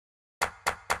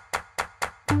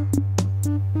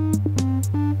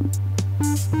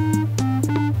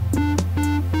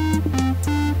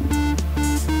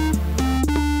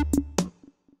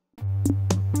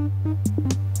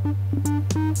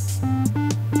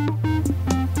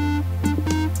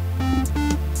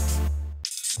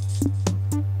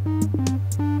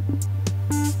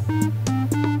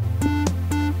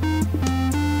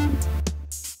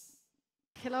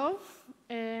Hello,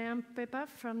 I'm Pepa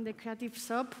from the Creative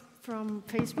Shop from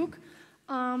Facebook.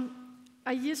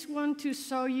 I just want to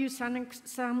show you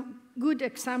some good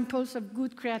examples of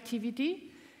good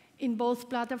creativity in both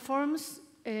platforms,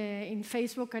 in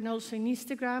Facebook and also in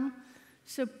Instagram.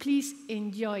 So please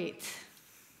enjoy it.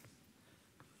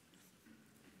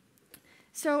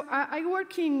 So I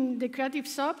work in the Creative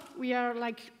Shop. We are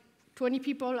like 20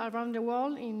 people around the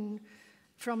world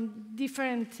from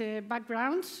different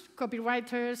backgrounds,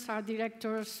 copywriters, art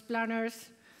directors, planners.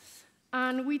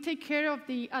 And we take care of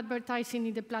the advertising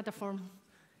in the platform,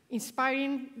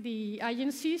 inspiring the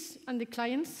agencies and the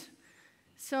clients.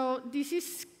 So this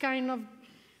is kind of,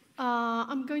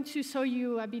 I'm going to show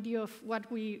you a video of what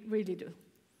we really do.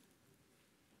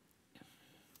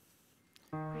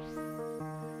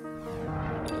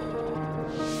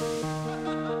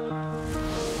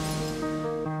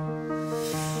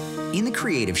 In the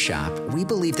Creative Shop, we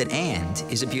believe that and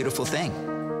is a beautiful thing.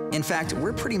 In fact,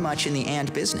 we're pretty much in the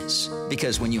and business,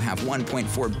 because when you have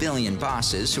 1.4 billion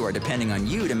bosses who are depending on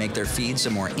you to make their feeds a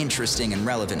more interesting and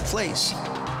relevant place,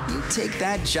 you take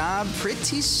that job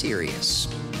pretty serious.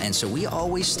 And so we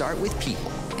always start with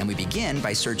people, and we begin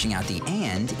by searching out the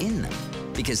and in them,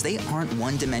 because they aren't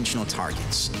one-dimensional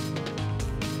targets.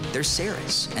 They're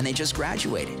Sarahs, and they just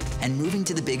graduated and moving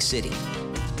to the big city.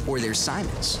 Or they're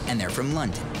Simons, and they're from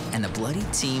London, and the bloody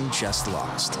team just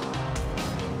lost.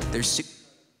 There's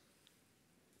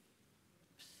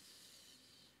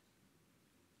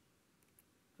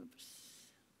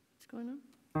What's going on?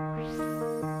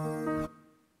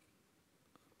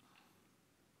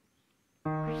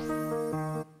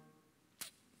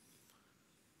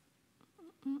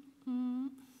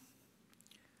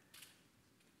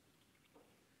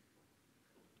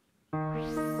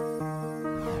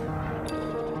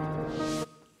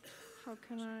 How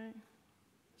can I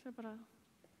separar?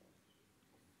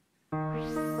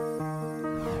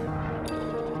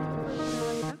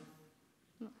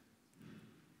 No.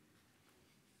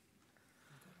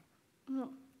 No.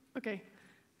 Okay.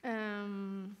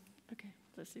 Okay.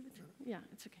 Let's leave it. Yeah,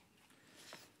 it's okay.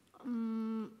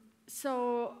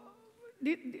 So,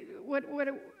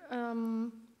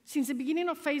 since the beginning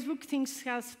of Facebook, things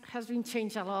has been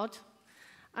changed a lot.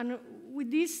 And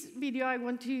with this video, I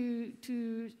want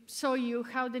to show you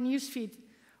how the newsfeed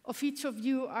of each of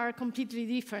you are completely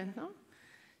different. No?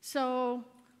 So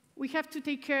we have to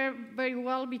take care very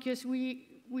well because we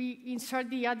insert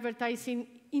the advertising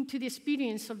into the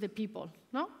experience of the people.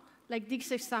 No? Like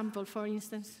this example, for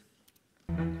instance.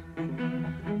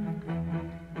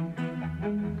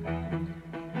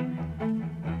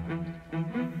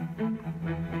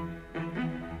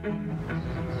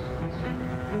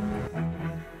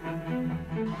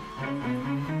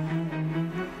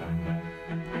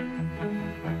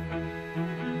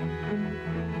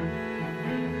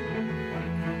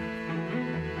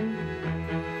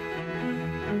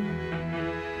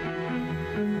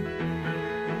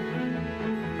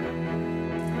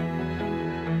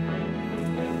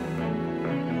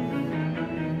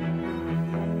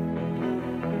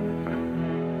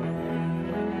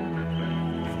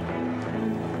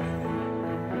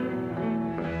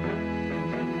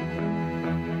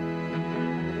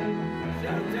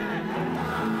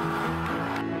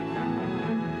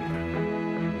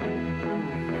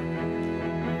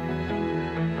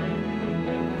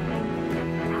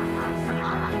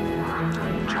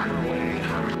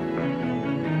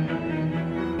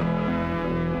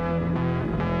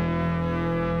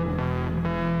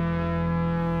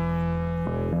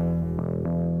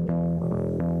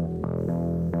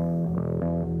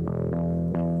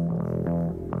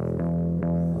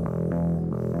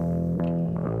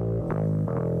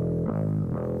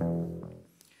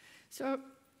 So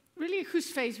really,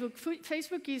 who's Facebook?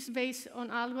 Facebook is based on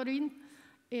algorithm,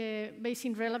 based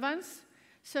in relevance.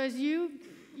 So as you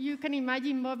can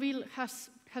imagine, mobile has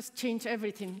changed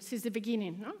everything since the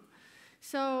beginning. No?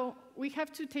 So we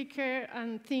have to take care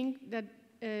and think that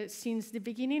since the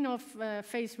beginning of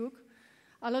Facebook,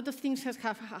 a lot of things have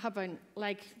happened.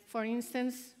 Like, for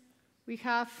instance,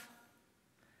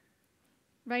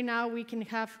 right now we can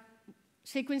have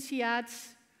sequence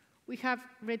ads, we have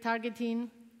retargeting,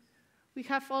 we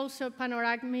have also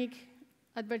panoramic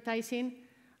advertising,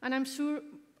 and I'm sure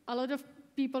a lot of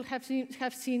people have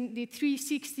seen the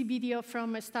 360 video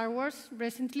from Star Wars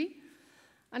recently.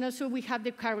 And also we have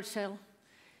the carousel.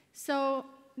 So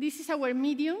this is our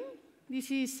medium.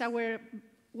 This is our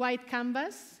white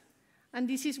canvas. And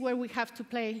this is where we have to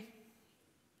play.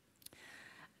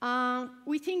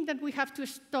 We think that we have to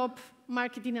stop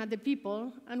marketing at the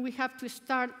people, and we have to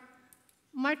start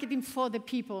marketing for the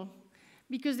people.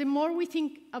 Because the more we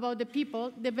think about the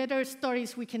people, the better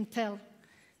stories we can tell.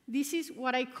 This is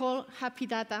what I call happy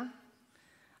data.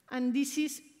 And this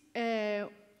is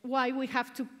why we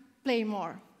have to play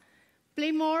more.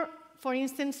 Play more, for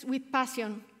instance, with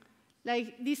passion.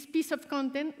 Like this piece of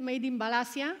content made in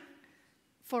Malaysia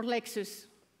for Lexus.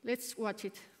 Let's watch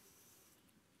it.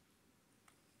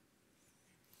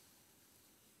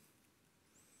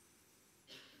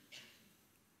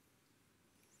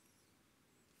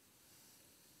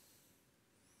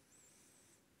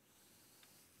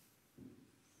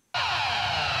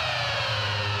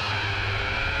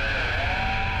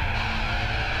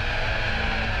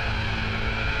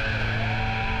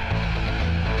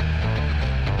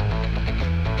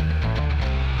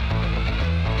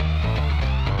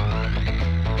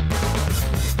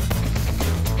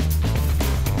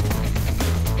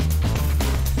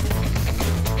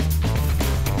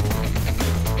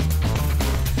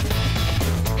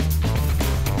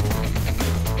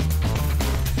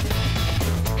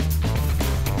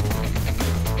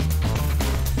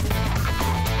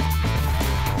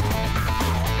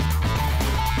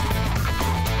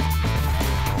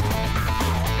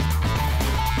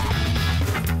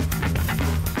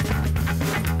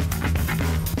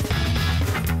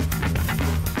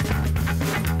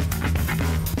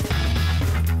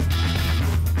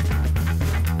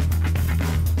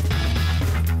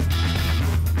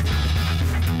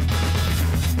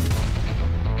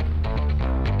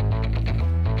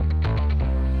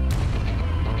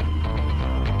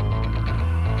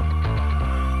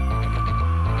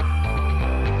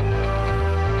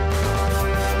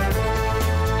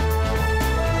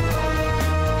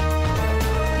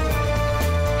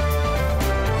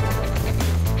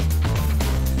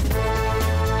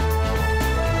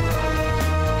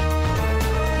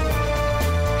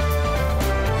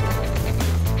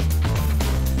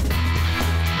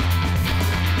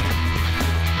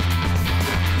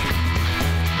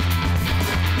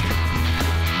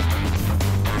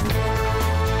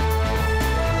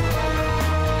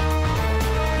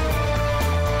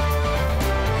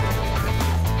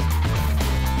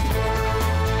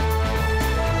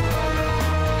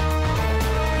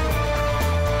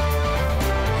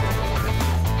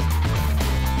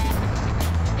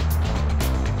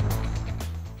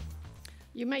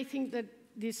 You may think that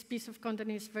this piece of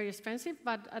content is very expensive,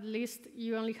 but at least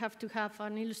you only have to have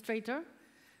an illustrator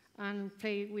and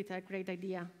play with a great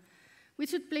idea. We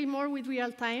should play more with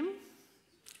real time,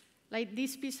 like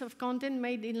this piece of content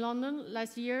made in London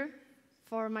last year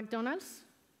for McDonald's.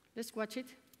 Let's watch it.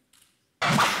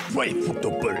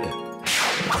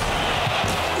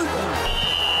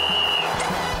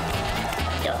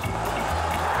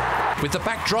 With the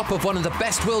backdrop of one of the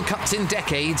best World Cups in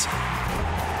decades,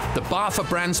 the bar for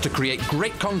brands to create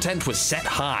great content was set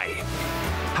high.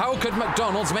 How could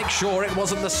McDonald's make sure it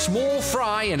wasn't the small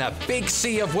fry in a big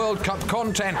sea of World Cup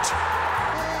content?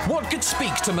 What could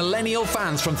speak to millennial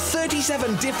fans from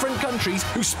 37 different countries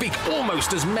who speak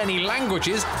almost as many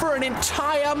languages for an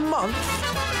entire month?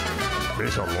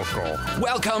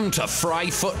 Welcome to Fry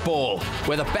Football,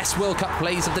 where the best World Cup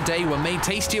plays of the day were made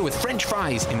tastier with French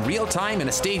fries in real time in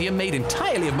a stadium made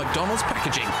entirely of McDonald's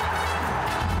packaging.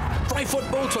 Fry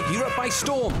Football took Europe by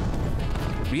storm,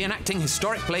 reenacting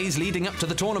historic plays leading up to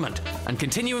the tournament and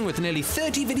continuing with nearly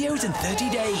 30 videos in 30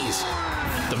 days.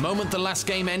 The moment the last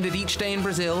game ended each day in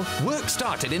Brazil, work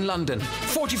started in London.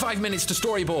 45 minutes to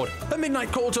storyboard, a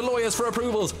midnight call to lawyers for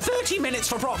approvals, 30 minutes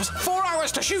for props, 4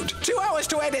 hours to shoot, 2 hours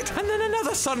to edit, and then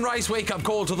another sunrise wake-up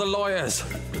call to the lawyers.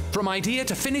 From idea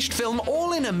to finished film,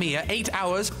 all in a mere 8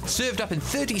 hours, served up in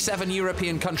 37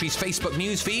 European countries' Facebook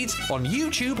news feeds, on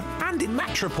YouTube, and in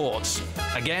match reports.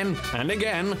 Again and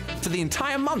again, for the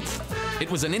entire month.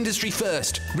 It was an industry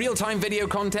first, real-time video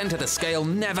content at a scale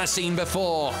never seen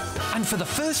before. And for the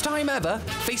first time ever,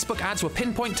 Facebook ads were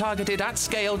pinpoint targeted at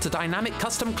scale to dynamic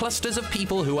custom clusters of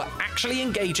people who were actually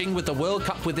engaging with the World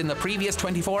Cup within the previous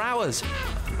 24 hours.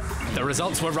 The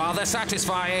results were rather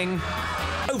satisfying.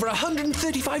 Over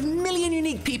 135 million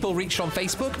unique people reached on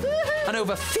Facebook, and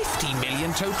over 50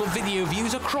 million total video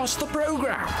views across the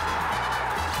program.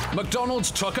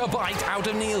 McDonald's took a bite out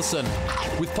of Nielsen.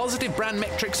 With positive brand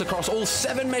metrics across all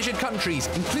 7 measured countries,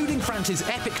 including France's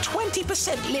epic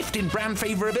 20% lift in brand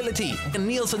favorability, and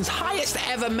Nielsen's highest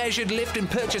ever measured lift in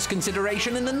purchase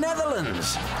consideration in the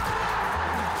Netherlands.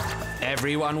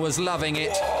 Everyone was loving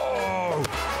it. Whoa.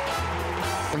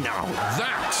 Now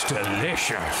that's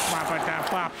delicious.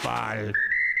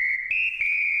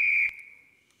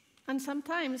 And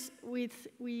sometimes with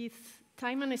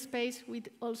time and space, we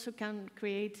also can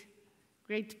create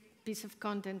great piece of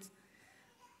content.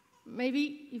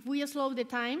 Maybe if we slow the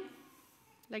time,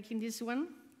 like in this one,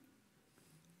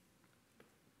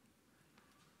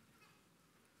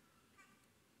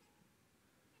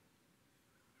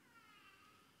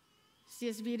 it's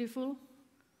just beautiful.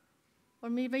 Or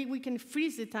maybe we can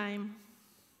freeze the time.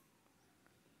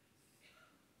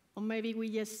 Or maybe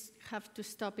we just have to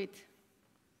stop it.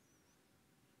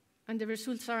 And the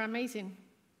results are amazing,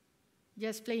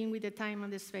 just playing with the time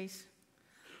and the space.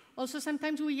 Also,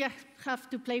 sometimes we have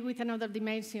to play with another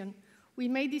dimension. We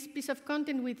made this piece of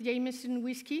content with Jameson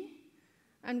whiskey,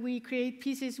 and we create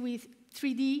pieces with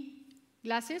 3D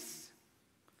glasses.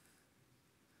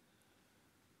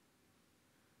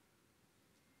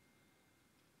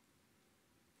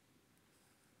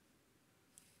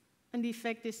 And the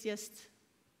effect is just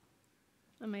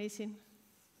amazing.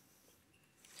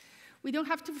 We don't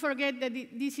have to forget that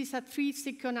this is a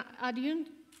 3-second audience,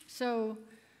 so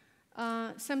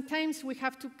sometimes we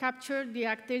have to capture the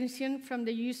attention from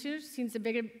the users since the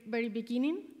very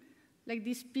beginning, like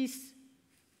this piece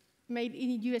made in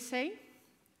the USA.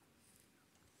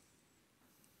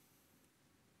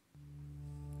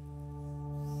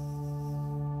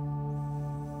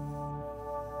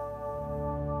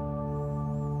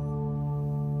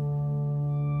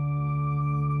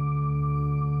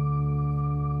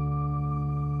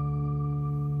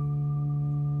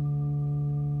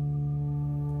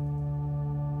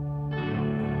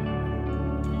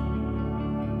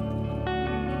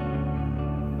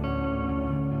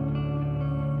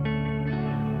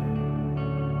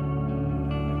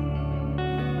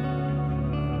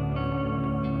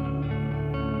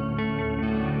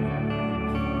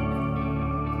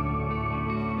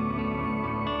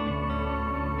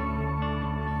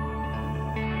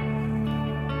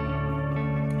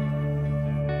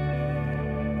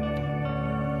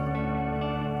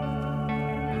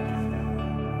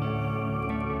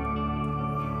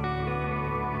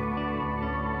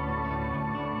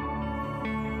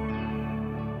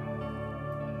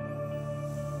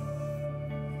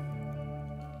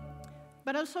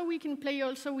 But also we can play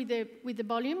also with the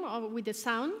volume or with the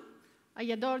sound. I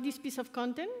adore this piece of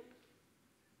content.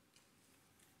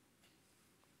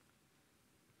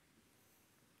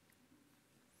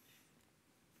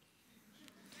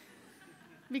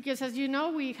 Because as you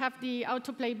know, we have the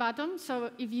autoplay button,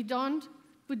 so if you don't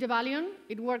put the volume,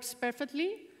 it works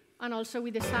perfectly. And also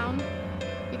with the sound,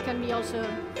 it can be also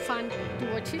fun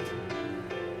to watch it.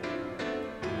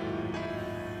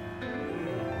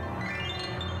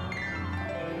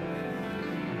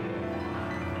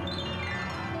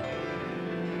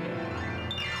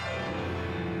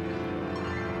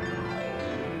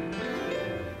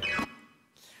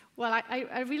 Well,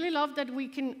 I really love that we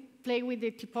can play with the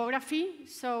typography.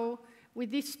 So with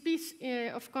this piece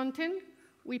of content,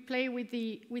 we play with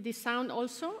the sound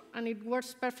also, and it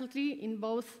works perfectly in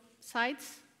both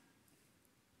sides.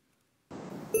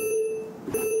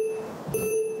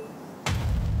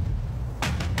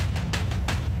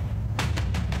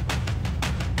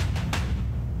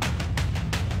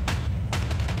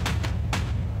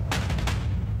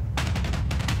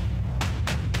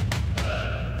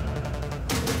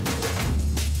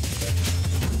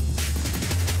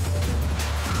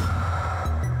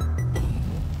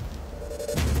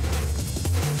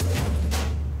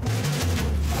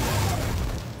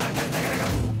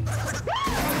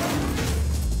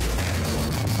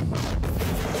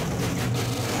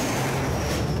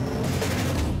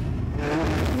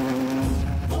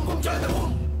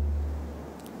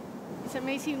 It's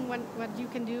amazing what you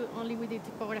can do only with the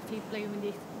typography, play with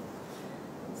it.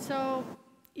 So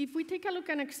if we take a look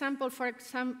at an example,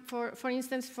 for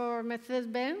instance, for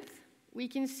Mercedes-Benz, we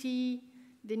can see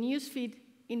the newsfeed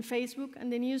in Facebook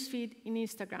and the newsfeed in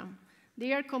Instagram.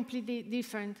 They are completely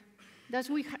different. Thus,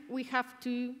 we have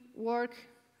to work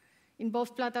in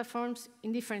both platforms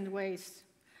in different ways.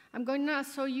 I'm going to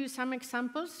show you some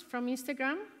examples from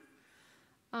Instagram.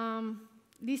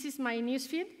 This is my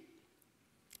newsfeed.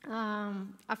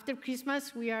 After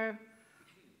Christmas, we are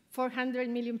 400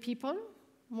 million people,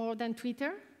 more than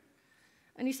Twitter.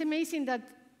 And it's amazing that,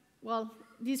 well,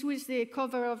 this was the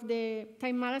cover of the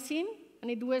Time magazine, and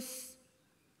it was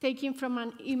taken from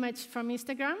an image from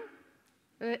Instagram.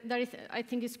 That I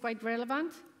think is quite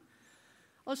relevant.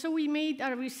 Also, we made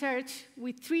our research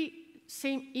with 3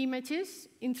 same images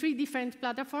in 3 different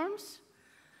platforms.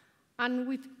 And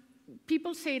what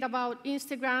people say about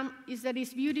Instagram is that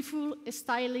it's beautiful,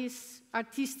 stylish,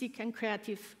 artistic, and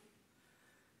creative.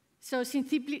 So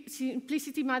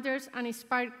simplicity matters and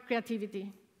inspires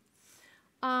creativity.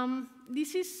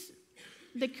 This is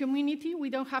the community. We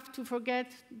don't have to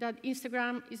forget that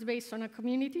Instagram is based on a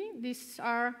community. These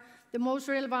are the most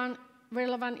relevant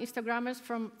Instagrammers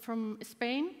from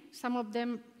Spain, some of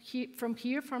them from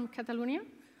Catalonia.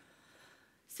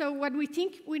 So what we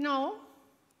think we know,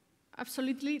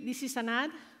 absolutely, this is an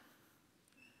ad.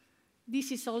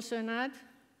 This is also an ad,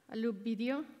 a loop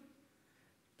video.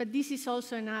 But this is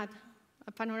also an ad,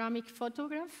 a panoramic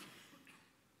photograph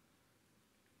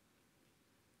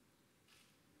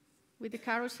with the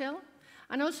carousel.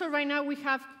 And also right now we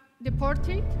have the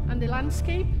portrait and the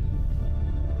landscape.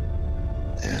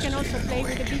 We can also play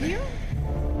with the video.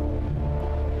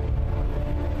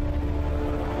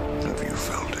 Have you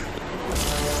found it?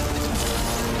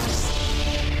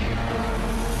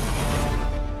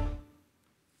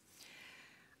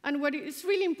 And what is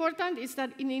really important is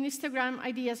that in Instagram,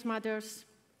 ideas matters.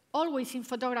 Always in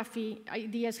photography,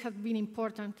 ideas have been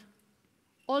important.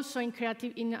 Also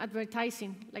in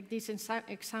advertising, like this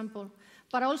example.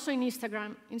 But also in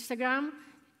Instagram.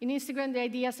 In Instagram, the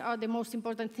ideas are the most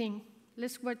important thing.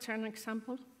 Let's watch an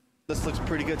example. This looks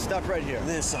pretty good stuff right here.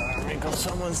 This wrinkle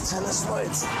someone's tennis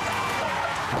lights.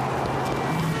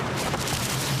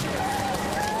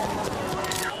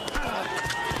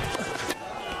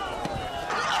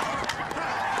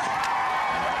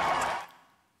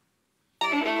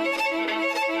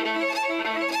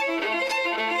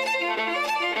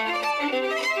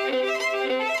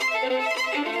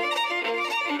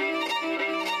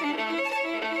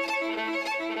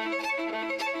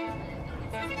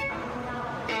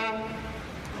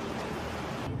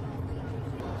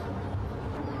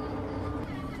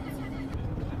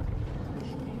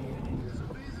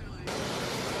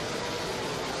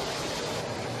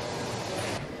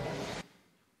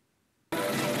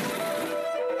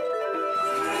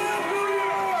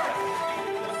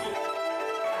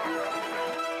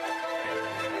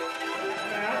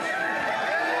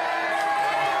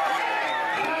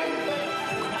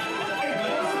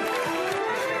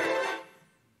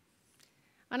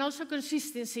 And also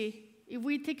consistency. If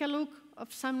we take a look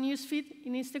of some newsfeed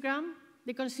in Instagram,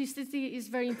 the consistency is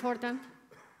very important,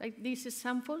 like these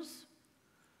examples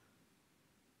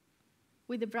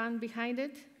with the brand behind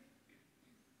it.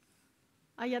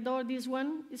 I adore this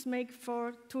one. It's made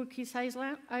for Turkish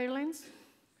Airlines.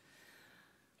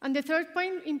 And the third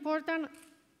point, important,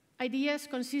 ideas,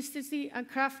 consistency, and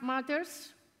craft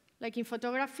matters, like in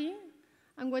photography.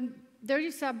 And when there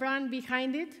is a brand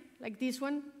behind it, like this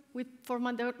one, for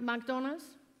McDonald's,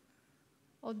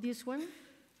 or this one.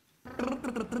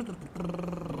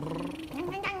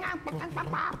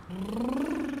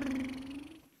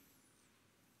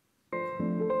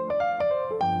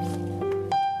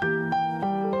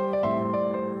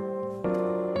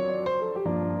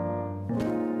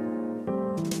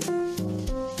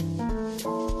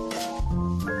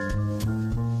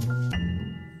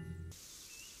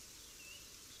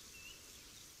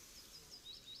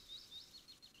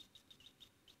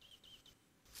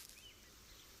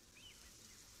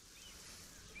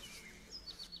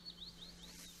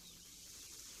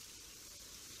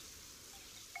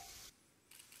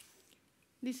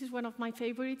 This is one of my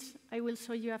favorites. I will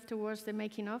show you afterwards the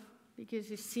making of, because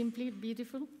it's simply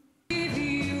beautiful. If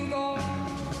you go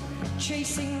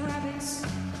chasing rabbits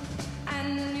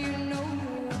and you know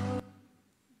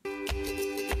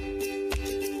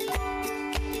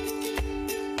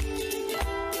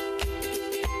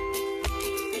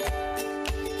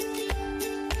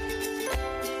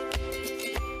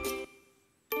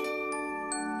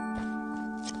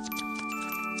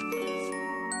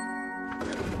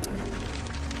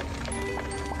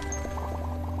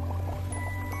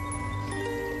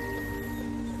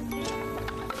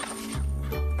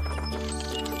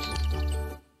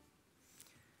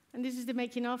And this is the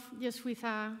making of, just with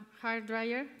a hair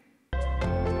dryer.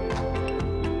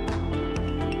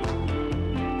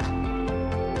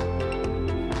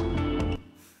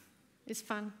 It's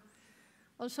fun.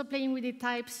 Also playing with the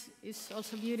types is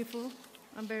also beautiful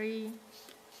and very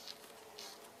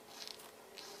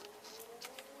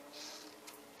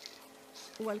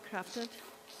well crafted.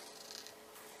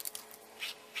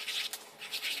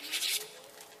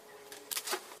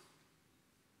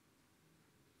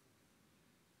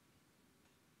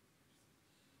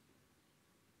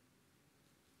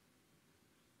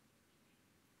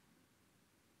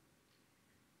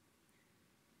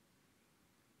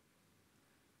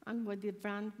 and what the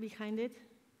brand behind it.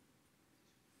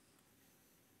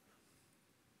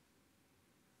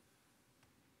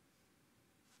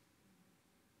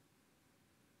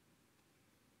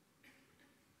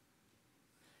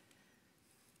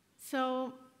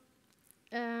 So,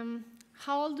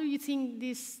 how old do you think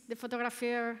the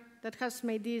photographer that has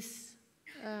made this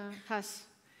has?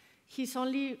 He's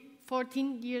only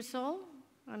 14 years old,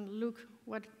 and look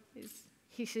what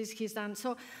he's done.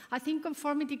 So I think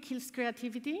conformity kills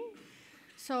creativity.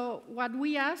 So what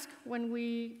we ask when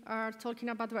we are talking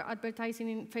about advertising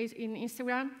in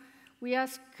Instagram, we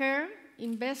ask care,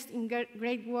 invest in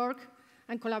great work,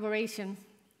 and collaboration.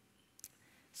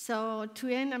 So to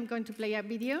end, I'm going to play a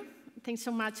video. Thanks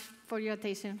so much for your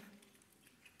attention.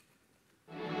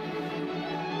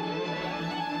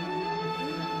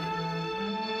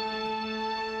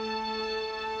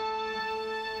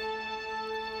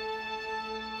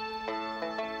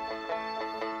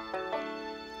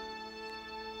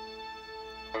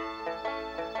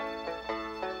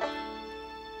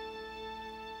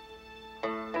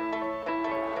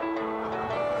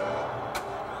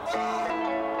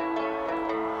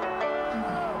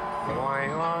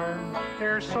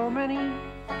 There's so many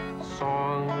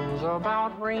songs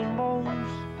about rainbows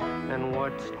and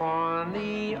what's on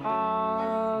the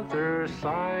other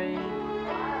side.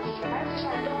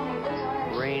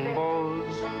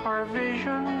 Rainbows are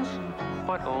visions,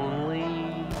 but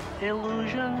only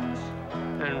illusions,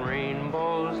 and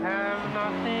rainbows have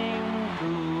nothing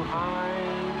to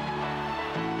hide.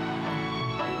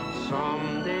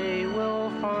 Someday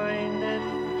we'll find it,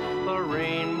 the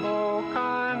rainbow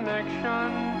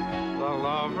connection. The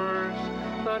lovers,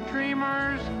 the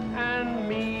dreamers, and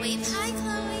me. Wave hi,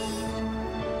 Chloe.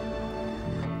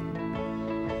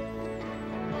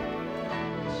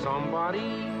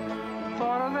 Somebody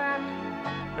thought of that,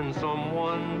 and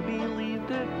someone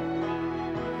believed it.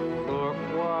 Look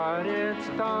what it's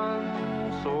done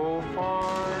so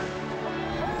far.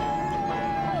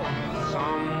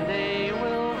 Someday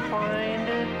we'll find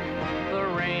it, the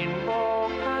rainbow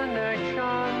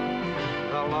connection,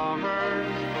 the lovers,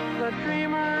 the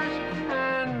dreamers,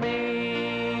 and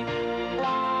me.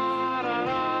 La da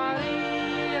da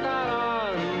dee da da,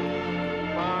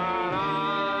 la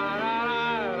da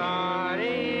da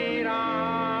dee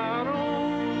da doo.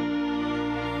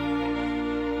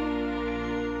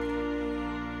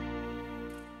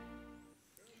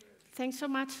 Thanks so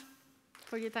much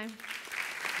for your time.